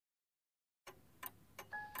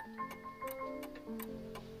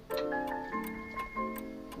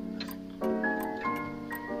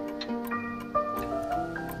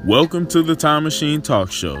Welcome to the Time Machine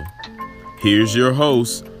Talk Show. Here's your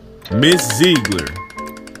host, Miss Ziegler.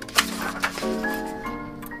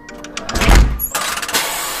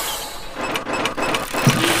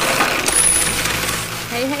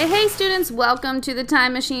 Hey students, welcome to the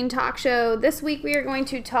Time Machine Talk Show. This week we are going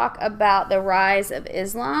to talk about the rise of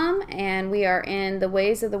Islam, and we are in the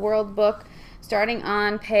Ways of the World book starting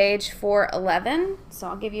on page 411. So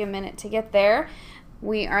I'll give you a minute to get there.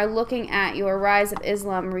 We are looking at your Rise of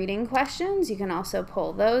Islam reading questions. You can also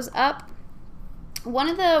pull those up. One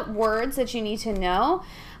of the words that you need to know,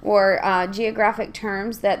 or geographic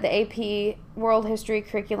terms that the AP World History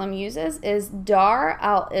curriculum uses, is Dar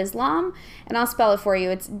al-Islam, and I'll spell it for you.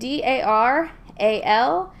 It's D-A-R-A-L-I-S-L-A-M.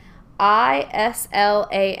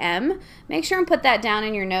 Make sure and put that down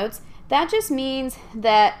in your notes. That just means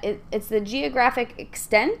that it's the geographic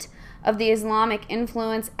extent of the Islamic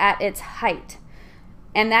influence at its height.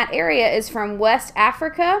 And that area is from West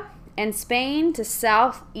Africa and Spain to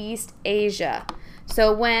Southeast Asia.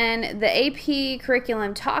 So when the AP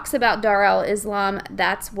curriculum talks about Dar al-Islam,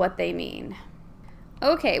 that's what they mean.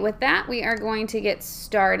 Okay, with that, we are going to get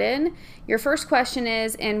started. Your first question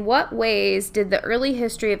is, in what ways did the early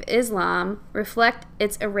history of Islam reflect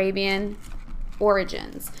its Arabian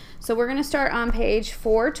origins? So we're going to start on page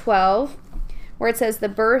 412, where it says the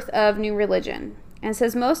birth of new religion. And it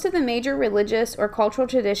says most of the major religious or cultural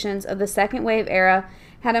traditions of the Second Wave era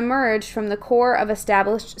had emerged from the core of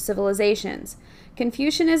established civilizations.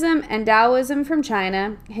 Confucianism and Taoism from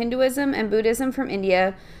China, Hinduism and Buddhism from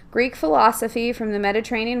India, Greek philosophy from the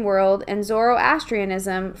Mediterranean world, and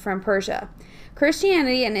Zoroastrianism from Persia.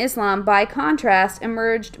 Christianity and Islam, by contrast,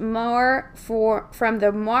 emerged more from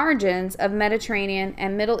the margins of Mediterranean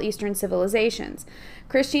and Middle Eastern civilizations.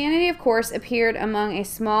 Christianity, of course, appeared among a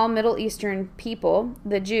small Middle Eastern people,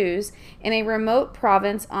 the Jews, in a remote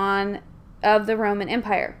province of the Roman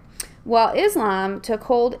Empire, while Islam took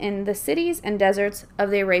hold in the cities and deserts of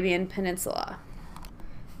the Arabian Peninsula.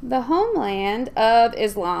 The homeland of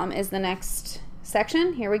Islam is the next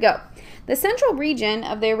section. Here we go. The central region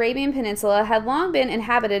of the Arabian Peninsula had long been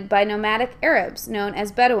inhabited by nomadic Arabs known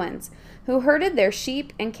as Bedouins, who herded their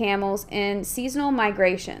sheep and camels in seasonal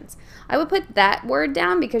migrations. I would put that word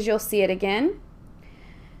down because you'll see it again.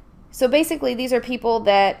 So basically, these are people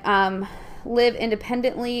that live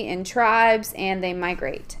independently in tribes and they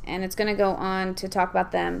migrate. And it's going to go on to talk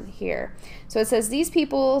about them here. So it says these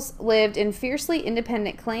peoples lived in fiercely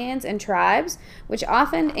independent clans and tribes, which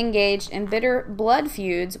often engaged in bitter blood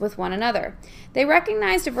feuds with one another. They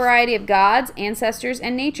recognized a variety of gods, ancestors,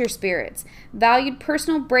 and nature spirits, valued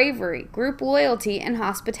personal bravery, group loyalty, and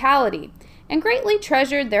hospitality, and greatly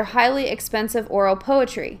treasured their highly expensive oral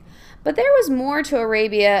poetry. But there was more to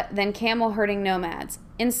Arabia than camel-herding nomads.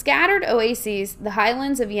 In scattered oases, the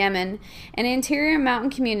highlands of Yemen, and interior mountain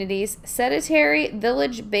communities, sedentary,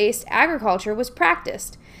 village-based agriculture was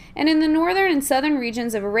practiced. And in the northern and southern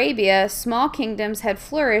regions of Arabia, small kingdoms had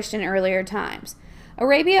flourished in earlier times.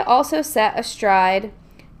 Arabia also sat astride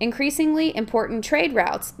increasingly important trade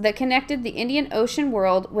routes that connected the Indian Ocean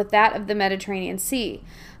world with that of the Mediterranean Sea,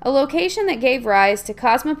 a location that gave rise to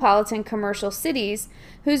cosmopolitan commercial cities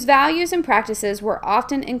whose values and practices were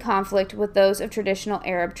often in conflict with those of traditional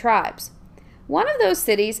Arab tribes. One of those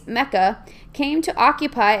cities, Mecca, came to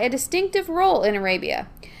occupy a distinctive role in Arabia.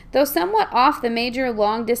 Though somewhat off the major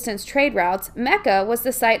long-distance trade routes, Mecca was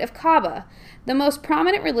the site of Kaaba, the most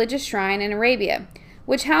prominent religious shrine in Arabia,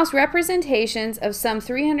 which housed representations of some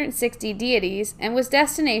 360 deities and was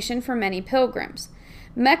destination for many pilgrims.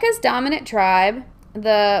 Mecca's dominant tribe,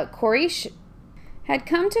 the Quraysh, had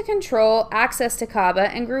come to control access to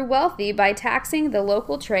Kaaba and grew wealthy by taxing the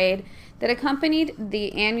local trade that accompanied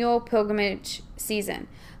the annual pilgrimage season.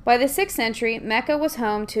 By the 6th century, Mecca was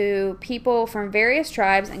home to people from various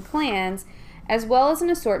tribes and clans, as well as an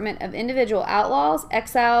assortment of individual outlaws,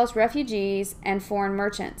 exiles, refugees, and foreign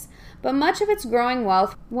merchants. But much of its growing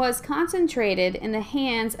wealth was concentrated in the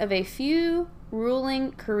hands of a few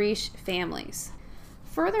ruling Quraysh families.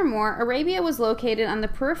 Furthermore, Arabia was located on the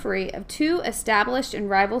periphery of two established and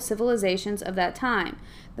rival civilizations of that time,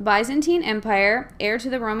 the Byzantine Empire, heir to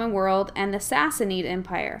the Roman world, and the Sassanid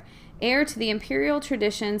Empire, heir to the imperial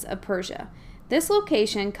traditions of Persia. This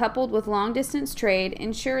location, coupled with long-distance trade,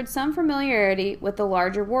 ensured some familiarity with the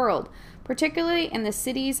larger world, particularly in the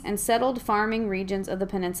cities and settled farming regions of the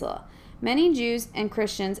peninsula. Many Jews and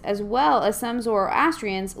Christians, as well as some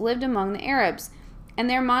Zoroastrians, lived among the Arabs, and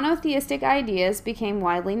their monotheistic ideas became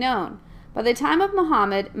widely known. By the time of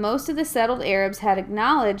Muhammad, most of the settled Arabs had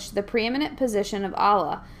acknowledged the preeminent position of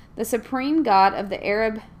Allah, the supreme god of the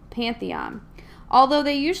Arab pantheon, although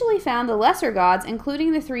they usually found the lesser gods,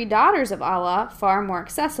 including the three daughters of Allah, far more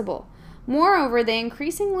accessible. Moreover, they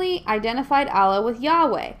increasingly identified Allah with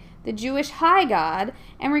Yahweh, the Jewish high god,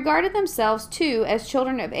 and regarded themselves too as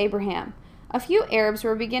children of Abraham. A few Arabs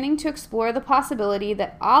were beginning to explore the possibility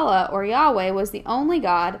that Allah or Yahweh was the only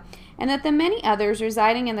god, and that the many others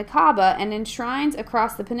residing in the Kaaba and in shrines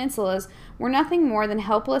across the peninsulas were nothing more than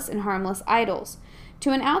helpless and harmless idols.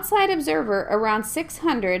 To an outside observer around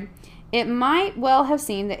 600, it might well have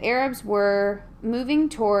seemed that Arabs were moving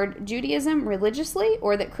toward Judaism religiously,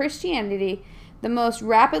 or that Christianity, the most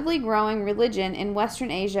rapidly growing religion in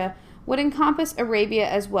Western Asia, would encompass Arabia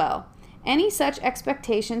as well. Any such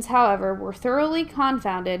expectations, however, were thoroughly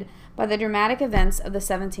confounded by the dramatic events of the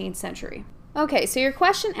 17th century. Okay, so your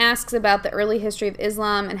question asks about the early history of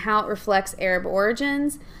Islam and how it reflects Arab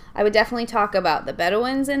origins. I would definitely talk about the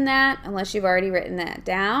Bedouins in that, unless you've already written that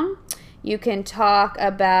down. You can talk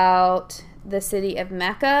about the city of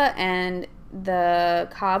Mecca and the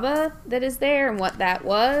Kaaba that is there and what that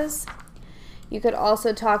was. You could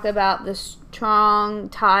also talk about the strong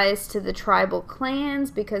ties to the tribal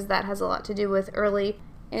clans, because that has a lot to do with early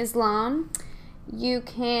Islam. You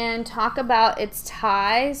can talk about its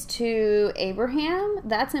ties to Abraham.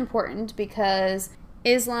 That's important because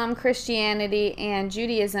Islam, Christianity, and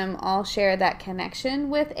Judaism all share that connection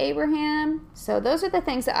with Abraham. So those are the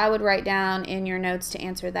things that I would write down in your notes to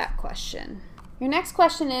answer that question. Your next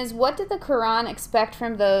question is, what did the Quran expect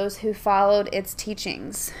from those who followed its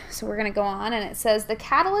teachings? So we're going to go on, and it says, the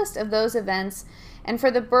catalyst of those events and for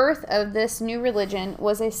the birth of this new religion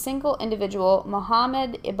was a single individual,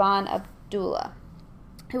 Muhammad ibn Abdullah,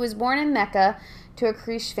 who was born in Mecca to a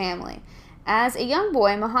Quraysh family. As a young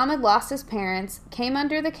boy, Muhammad lost his parents, came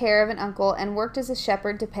under the care of an uncle, and worked as a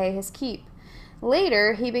shepherd to pay his keep.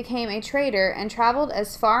 Later, he became a trader and traveled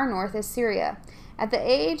as far north as Syria. At the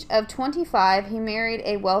age of 25, he married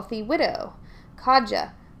a wealthy widow,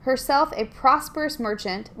 Khadija, herself a prosperous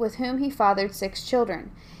merchant with whom he fathered 6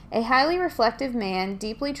 children. A highly reflective man,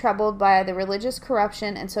 deeply troubled by the religious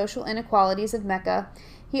corruption and social inequalities of Mecca,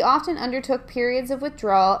 he often undertook periods of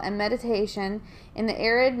withdrawal and meditation in the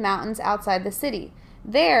arid mountains outside the city.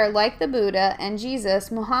 There, like the Buddha and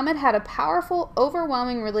Jesus, Muhammad had a powerful,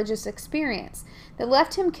 overwhelming religious experience that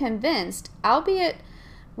left him convinced, albeit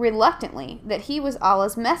reluctantly, that he was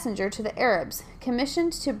Allah's messenger to the Arabs,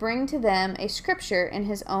 commissioned to bring to them a scripture in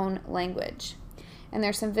his own language. And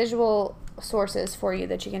there's some visual sources for you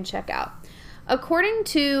that you can check out. According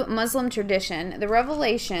to Muslim tradition, the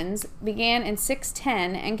revelations began in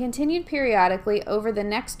 610 and continued periodically over the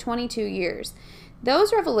next 22 years.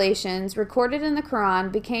 Those revelations, recorded in the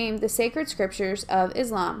Quran, became the sacred scriptures of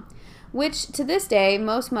Islam, which to this day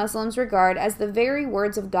most Muslims regard as the very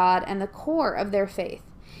words of God and the core of their faith.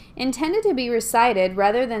 Intended to be recited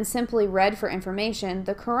rather than simply read for information,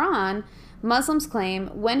 the Quran, Muslims claim,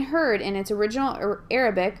 when heard in its original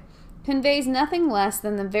Arabic, conveys nothing less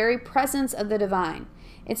than the very presence of the divine.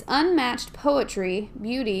 Its unmatched poetry,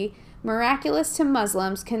 beauty, miraculous to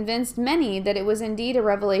Muslims, convinced many that it was indeed a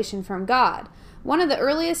revelation from God. One of the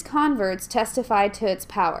earliest converts testified to its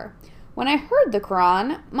power. When I heard the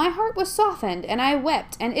Quran, my heart was softened, and I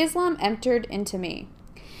wept, and Islam entered into me.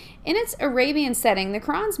 In its Arabian setting, the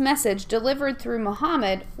Quran's message delivered through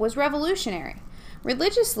Muhammad was revolutionary.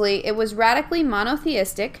 Religiously, it was radically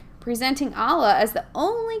monotheistic, presenting Allah as the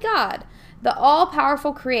only God, the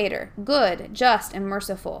all-powerful creator, good, just, and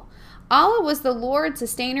merciful. Allah was the Lord,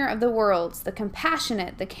 sustainer of the worlds, the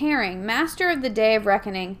compassionate, the caring, master of the day of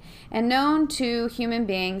reckoning, and known to human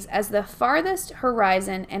beings as the farthest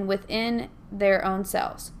horizon and within their own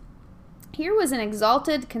selves. Here was an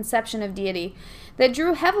exalted conception of deity that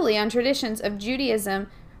drew heavily on traditions of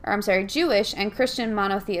Jewish and Christian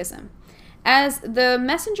monotheism. As the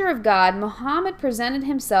messenger of God, Muhammad presented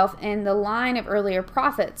himself in the line of earlier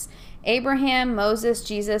prophets, Abraham, Moses,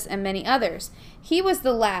 Jesus, and many others. He was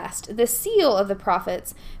the last, the seal of the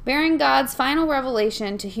prophets, bearing God's final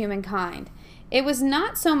revelation to humankind. It was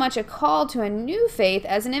not so much a call to a new faith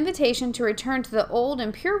as an invitation to return to the old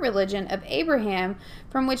and pure religion of Abraham,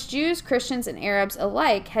 from which Jews, Christians, and Arabs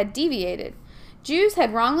alike had deviated. Jews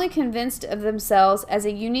had wrongly convinced of themselves as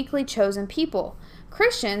a uniquely chosen people.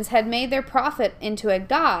 Christians had made their prophet into a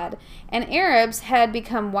god, and Arabs had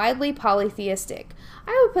become widely polytheistic.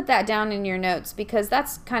 I would put that down in your notes because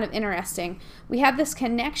that's kind of interesting. We have this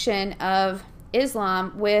connection of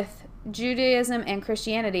Islam with Judaism and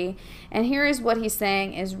Christianity, and here is what he's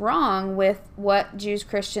saying is wrong with what Jews,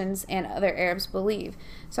 Christians, and other Arabs believe.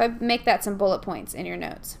 So I make that some bullet points in your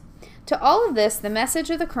notes. To all of this, the message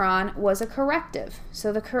of the Quran was a corrective.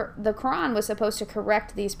 So the Quran was supposed to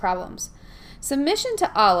correct these problems. Submission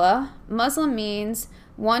to Allah, Muslim means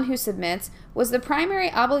one who submits, was the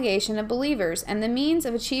primary obligation of believers and the means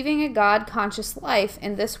of achieving a God-conscious life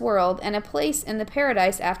in this world and a place in the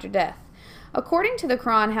paradise after death. According to the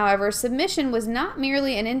Quran, however, submission was not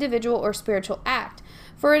merely an individual or spiritual act,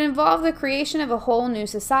 for it involved the creation of a whole new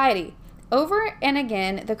society. Over and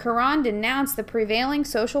again, the Quran denounced the prevailing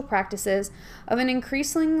social practices of an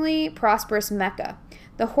increasingly prosperous Mecca,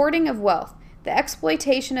 the hoarding of wealth, the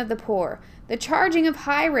exploitation of the poor, the charging of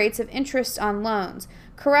high rates of interest on loans,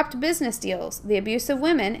 corrupt business deals, the abuse of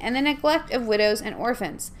women, and the neglect of widows and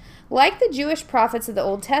orphans. Like the Jewish prophets of the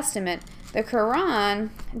Old Testament, the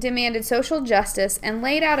Quran demanded social justice and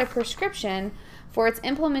laid out a prescription for its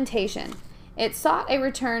implementation. It sought a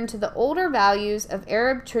return to the older values of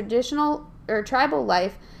Arab traditional or tribal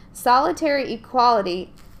life, solitary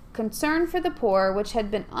equality, concern for the poor, which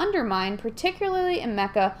had been undermined, particularly in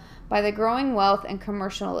Mecca, by the growing wealth and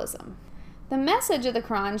commercialism. The message of the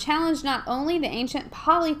Quran challenged not only the ancient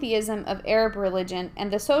polytheism of Arab religion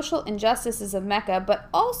and the social injustices of Mecca, but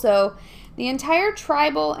also the entire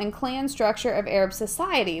tribal and clan structure of Arab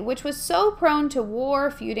society, which was so prone to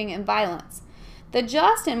war, feuding, and violence. The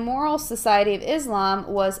just and moral society of Islam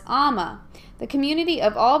was Ummah, the community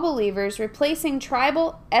of all believers, replacing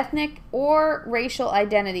tribal, ethnic, or racial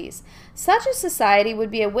identities. Such a society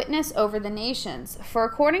would be a witness over the nations, for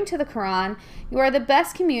according to the Quran, you are the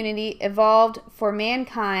best community evolved for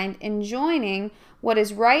mankind, enjoining what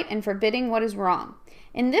is right and forbidding what is wrong.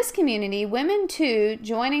 In this community, women too,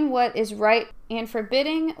 joining what is right and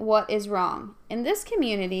forbidding what is wrong. In this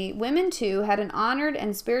community, women too had an honored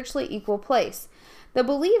and spiritually equal place. The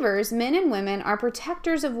believers, men and women, are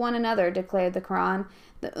protectors of one another, declared the Quran.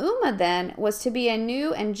 The Ummah, then, was to be a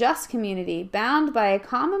new and just community, bound by a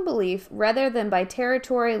common belief rather than by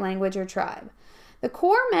territory, language, or tribe. The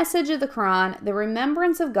core message of the Quran, the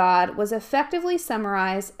remembrance of God, was effectively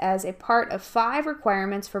summarized as a part of 5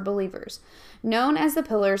 requirements for believers, known as the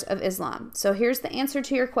pillars of Islam. So here's the answer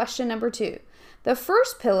to your question number 2. The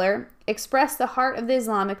first pillar expressed the heart of the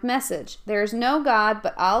Islamic message. There is no God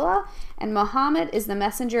but Allah, and Muhammad is the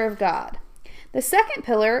messenger of God. The second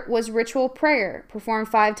pillar was ritual prayer, performed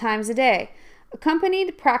 5 times a day.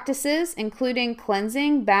 Accompanied practices, including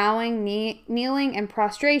cleansing, bowing, kneeling, and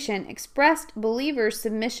prostration, expressed believers'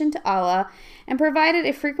 submission to Allah and provided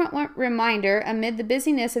a frequent reminder amid the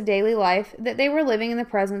busyness of daily life that they were living in the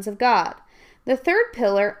presence of God. The third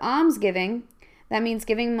pillar, almsgiving, that means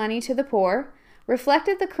giving money to the poor,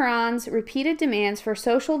 reflected the Quran's repeated demands for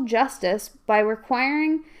social justice by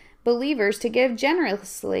requiring believers to give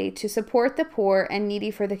generously to support the poor and needy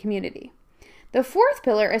for the community. The fourth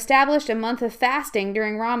pillar established a month of fasting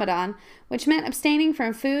during Ramadan, which meant abstaining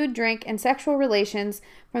from food, drink, and sexual relations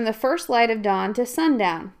from the first light of dawn to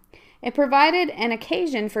sundown. It provided an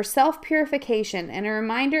occasion for self-purification and a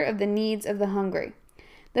reminder of the needs of the hungry.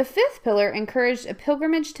 The fifth pillar encouraged a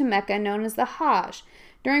pilgrimage to Mecca known as the Hajj,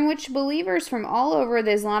 during which believers from all over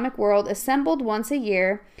the Islamic world assembled once a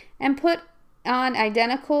year and put on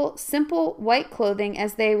identical, simple white clothing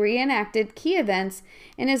as they reenacted key events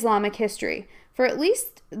in Islamic history. For at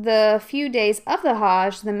least the few days of the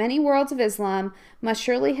Hajj, the many worlds of Islam must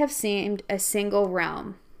surely have seemed a single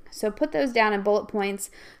realm. So put those down in bullet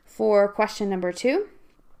points for question number 2.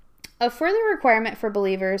 A further requirement for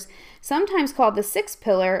believers, sometimes called the sixth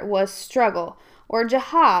pillar, was struggle, or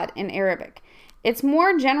jihad in Arabic. Its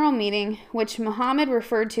more general meaning, which Muhammad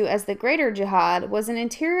referred to as the greater jihad, was an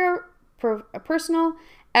interior personal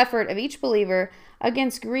effort of each believer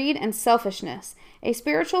against greed and selfishness, a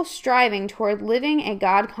spiritual striving toward living a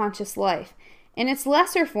God-conscious life. In its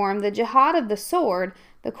lesser form, the jihad of the sword,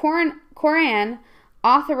 the Quran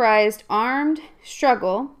authorized armed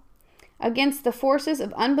struggle against the forces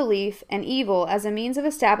of unbelief and evil as a means of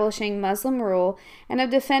establishing Muslim rule and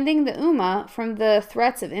of defending the Ummah from the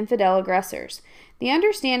threats of infidel aggressors. The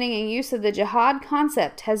understanding and use of the jihad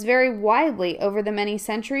concept has varied widely over the many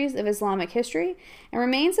centuries of Islamic history and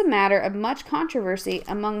remains a matter of much controversy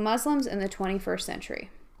among Muslims in the 21st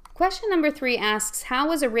century. Question number 3 asks, how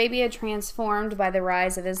was Arabia transformed by the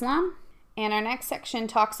rise of Islam? And our next section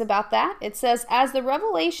talks about that. It says, as the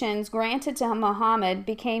revelations granted to Muhammad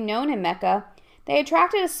became known in Mecca, they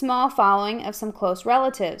attracted a small following of some close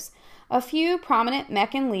relatives, a few prominent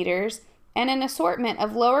Meccan leaders, and an assortment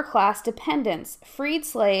of lower-class dependents, freed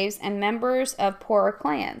slaves, and members of poorer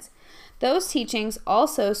clans. Those teachings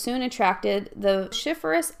also soon attracted the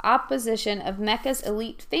vociferous opposition of Mecca's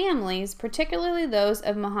elite families, particularly those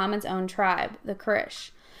of Muhammad's own tribe, the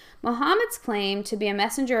Quraysh. Muhammad's claim to be a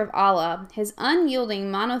messenger of Allah, his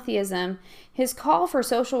unyielding monotheism, his call for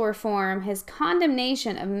social reform, his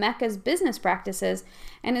condemnation of Mecca's business practices,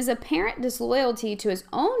 and his apparent disloyalty to his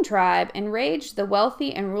own tribe enraged the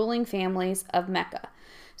wealthy and ruling families of Mecca.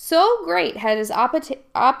 So great had his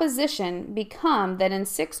opposition become that in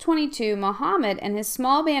 622 Muhammad and his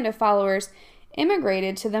small band of followers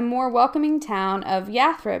immigrated to the more welcoming town of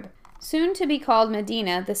Yathrib, soon to be called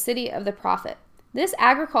Medina, the city of the Prophet. This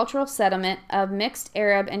agricultural settlement of mixed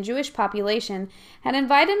Arab and Jewish population had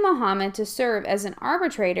invited Muhammad to serve as an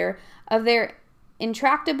arbitrator of their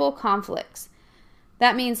intractable conflicts.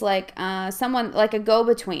 That means like someone like a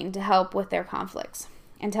go-between to help with their conflicts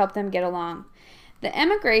and to help them get along. The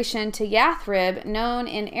emigration to Yathrib, known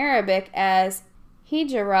in Arabic as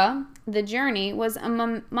Hijra, the journey, was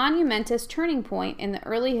a monumentous turning point in the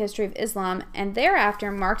early history of Islam and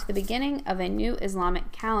thereafter marked the beginning of a new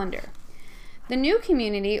Islamic calendar. The new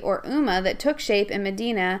community, or Ummah, that took shape in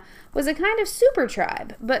Medina was a kind of super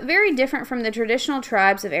tribe, but very different from the traditional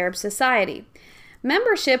tribes of Arab society.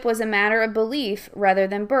 Membership was a matter of belief rather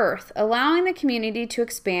than birth, allowing the community to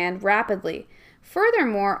expand rapidly.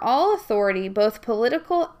 Furthermore, all authority, both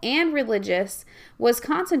political and religious, was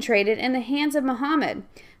concentrated in the hands of Muhammad,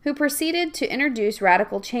 who proceeded to introduce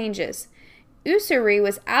radical changes. Usury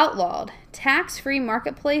was outlawed, tax-free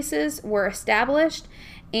marketplaces were established,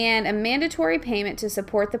 and a mandatory payment to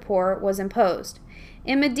support the poor was imposed.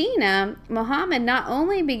 In Medina, Muhammad not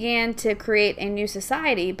only began to create a new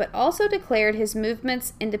society, but also declared his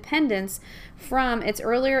movement's independence from its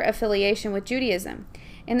earlier affiliation with Judaism.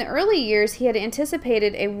 In the early years, he had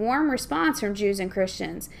anticipated a warm response from Jews and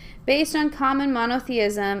Christians, based on common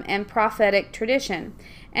monotheism and prophetic tradition,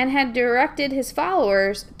 and had directed his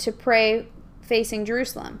followers to pray facing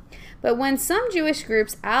Jerusalem. But when some Jewish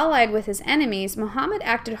groups allied with his enemies, Muhammad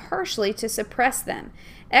acted harshly to suppress them,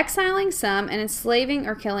 exiling some and enslaving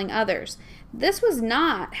or killing others. This was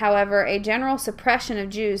not, however, a general suppression of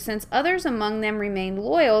Jews, since others among them remained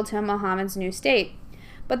loyal to Muhammad's new state.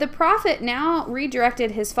 But the Prophet now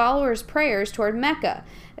redirected his followers' prayers toward Mecca,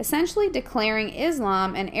 essentially declaring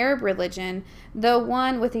Islam an Arab religion, though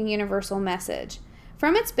one with a universal message.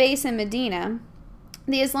 From its base in Medina,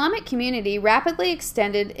 the Islamic community rapidly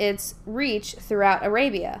extended its reach throughout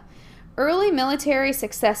Arabia. Early military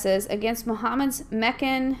successes against Muhammad's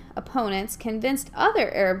Meccan opponents convinced other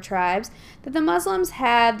Arab tribes that the Muslims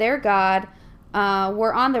had their God,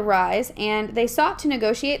 were on the rise, and they sought to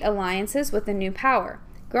negotiate alliances with the new power.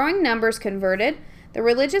 Growing numbers converted, the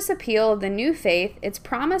religious appeal of the new faith, its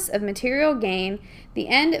promise of material gain, the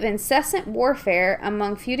end of incessant warfare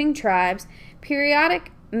among feuding tribes,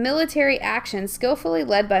 periodic military actions skillfully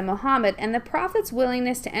led by Muhammad, and the Prophet's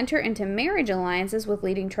willingness to enter into marriage alliances with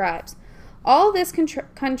leading tribes. All this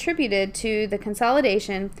contributed to the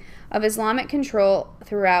consolidation of Islamic control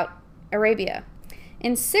throughout Arabia.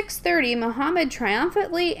 In 630, Muhammad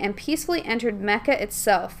triumphantly and peacefully entered Mecca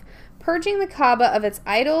itself, purging the Kaaba of its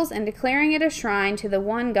idols and declaring it a shrine to the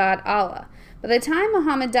one God, Allah. By the time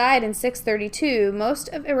Muhammad died in 632, most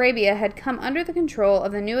of Arabia had come under the control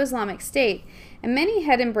of the new Islamic State, and many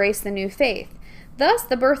had embraced the new faith. Thus,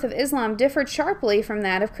 the birth of Islam differed sharply from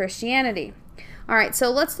that of Christianity. All right, so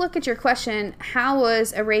let's look at your question, how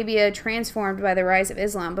was Arabia transformed by the rise of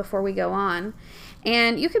Islam, before we go on?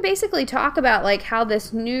 And you could basically talk about like how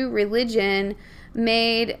this new religion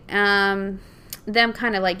made them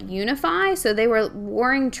kind of like unify. So they were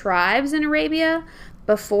warring tribes in Arabia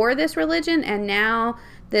before this religion, and now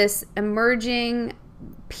this emerging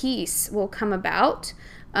peace will come about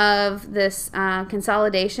of this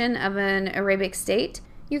consolidation of an Arabic state.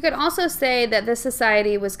 You could also say that this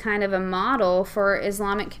society was kind of a model for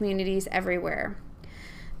Islamic communities everywhere.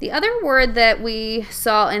 The other word that we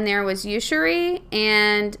saw in there was usury,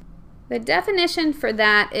 and the definition for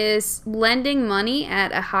that is lending money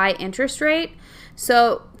at a high interest rate.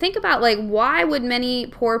 So think about like, why would many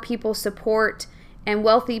poor people support and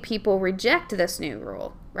wealthy people reject this new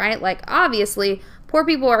rule, right? Like obviously poor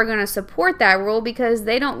people are going to support that rule because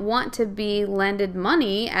they don't want to be lended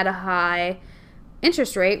money at a high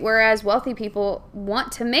interest rate, whereas wealthy people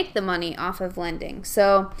want to make the money off of lending.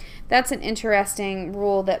 So that's an interesting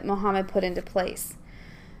rule that Muhammad put into place.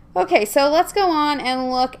 Okay, so let's go on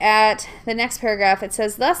and look at the next paragraph. It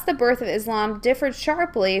says, thus the birth of Islam differed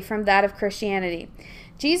sharply from that of Christianity.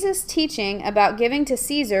 Jesus' teaching about giving to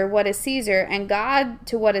Caesar what is Caesar and God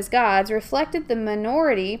to what is God's reflected the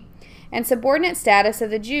minority and subordinate status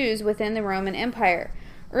of the Jews within the Roman Empire.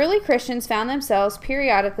 Early Christians found themselves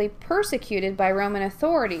periodically persecuted by Roman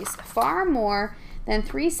authorities, far more than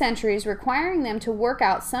 3 centuries, requiring them to work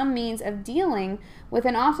out some means of dealing with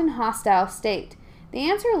an often hostile state. The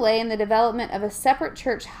answer lay in the development of a separate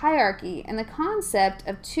church hierarchy and the concept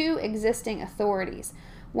of two existing authorities,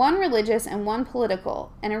 one religious and one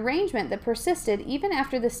political, an arrangement that persisted even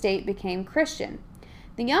after the state became Christian.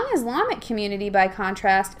 The young Islamic community, by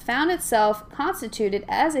contrast, found itself constituted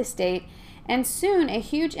as a state and soon a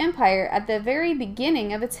huge empire at the very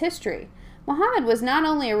beginning of its history. Muhammad was not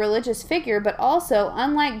only a religious figure, but also,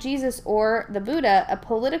 unlike Jesus or the Buddha, a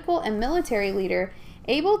political and military leader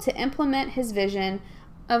able to implement his vision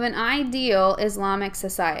of an ideal Islamic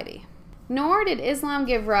society. Nor did Islam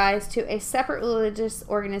give rise to a separate religious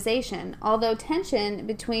organization, although tension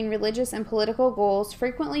between religious and political goals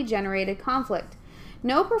frequently generated conflict.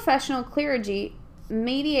 No professional clergy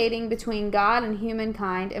mediating between God and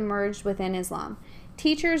humankind emerged within Islam.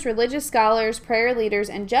 Teachers, religious scholars, prayer leaders,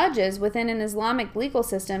 and judges within an Islamic legal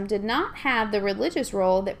system did not have the religious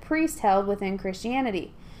role that priests held within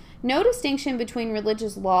Christianity. No distinction between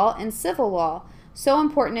religious law and civil law, so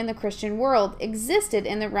important in the Christian world, existed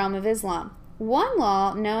in the realm of Islam. One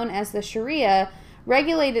law, known as the Sharia,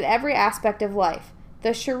 regulated every aspect of life.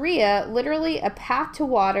 The Sharia, literally a path to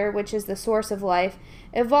water, which is the source of life,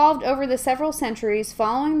 evolved over the several centuries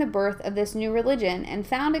following the birth of this new religion and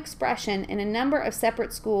found expression in a number of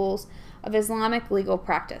separate schools of Islamic legal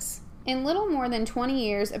practice. In little more than 20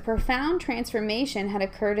 years, a profound transformation had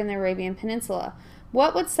occurred in the Arabian Peninsula.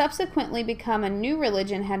 What would subsequently become a new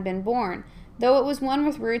religion had been born, though it was one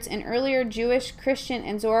with roots in earlier Jewish, Christian,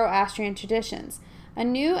 and Zoroastrian traditions. A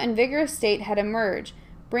new and vigorous state had emerged,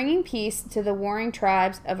 bringing peace to the warring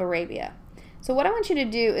tribes of Arabia. So what I want you to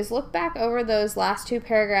do is look back over those last two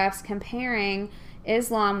paragraphs comparing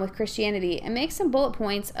Islam with Christianity and make some bullet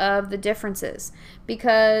points of the differences,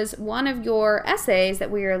 because one of your essays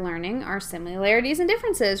that we are learning are similarities and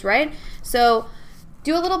differences, right? So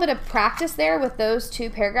do a little bit of practice there with those two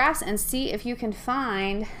paragraphs and see if you can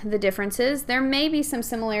find the differences. There may be some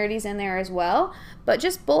similarities in there as well, but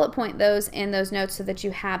just bullet point those in those notes so that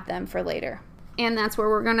you have them for later. And that's where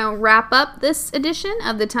we're going to wrap up this edition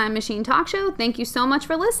of the Time Machine Talk Show. Thank you so much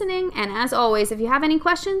for listening. And as always, if you have any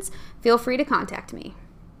questions, feel free to contact me.